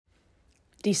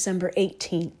December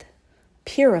 18th,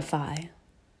 purify.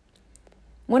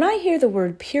 When I hear the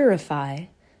word purify,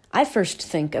 I first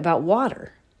think about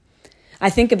water. I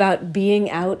think about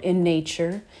being out in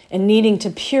nature and needing to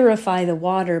purify the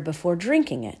water before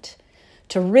drinking it,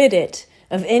 to rid it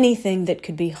of anything that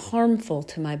could be harmful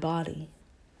to my body.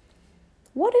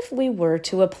 What if we were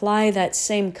to apply that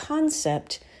same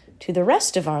concept to the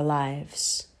rest of our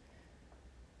lives?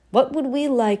 What would we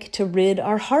like to rid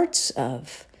our hearts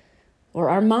of, or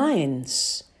our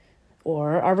minds,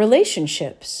 or our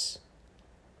relationships?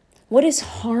 What is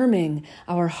harming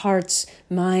our hearts,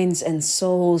 minds, and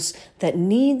souls that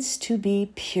needs to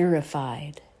be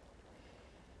purified?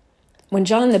 When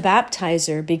John the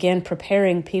Baptizer began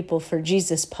preparing people for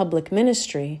Jesus' public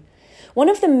ministry, one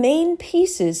of the main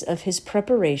pieces of his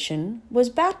preparation was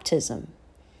baptism.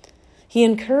 He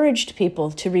encouraged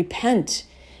people to repent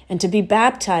and to be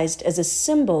baptized as a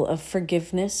symbol of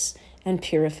forgiveness and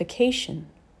purification.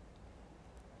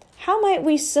 How might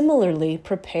we similarly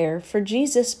prepare for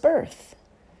Jesus' birth?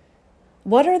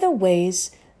 What are the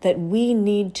ways that we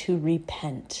need to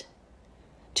repent,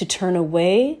 to turn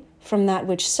away from that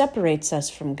which separates us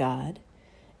from God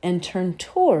and turn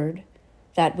toward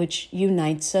that which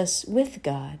unites us with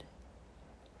God?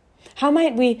 How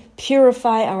might we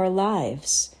purify our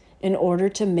lives in order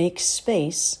to make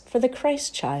space for the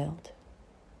Christ child?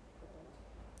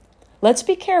 Let's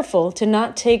be careful to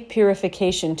not take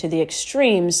purification to the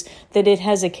extremes that it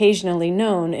has occasionally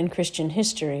known in Christian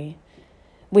history.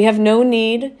 We have no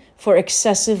need for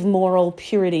excessive moral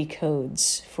purity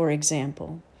codes, for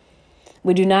example.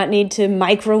 We do not need to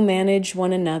micromanage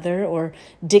one another or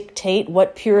dictate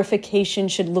what purification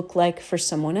should look like for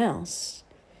someone else.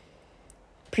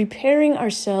 Preparing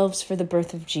ourselves for the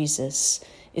birth of Jesus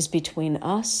is between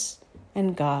us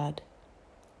and God.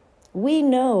 We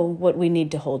know what we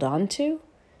need to hold on to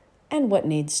and what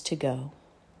needs to go.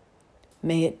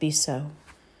 May it be so.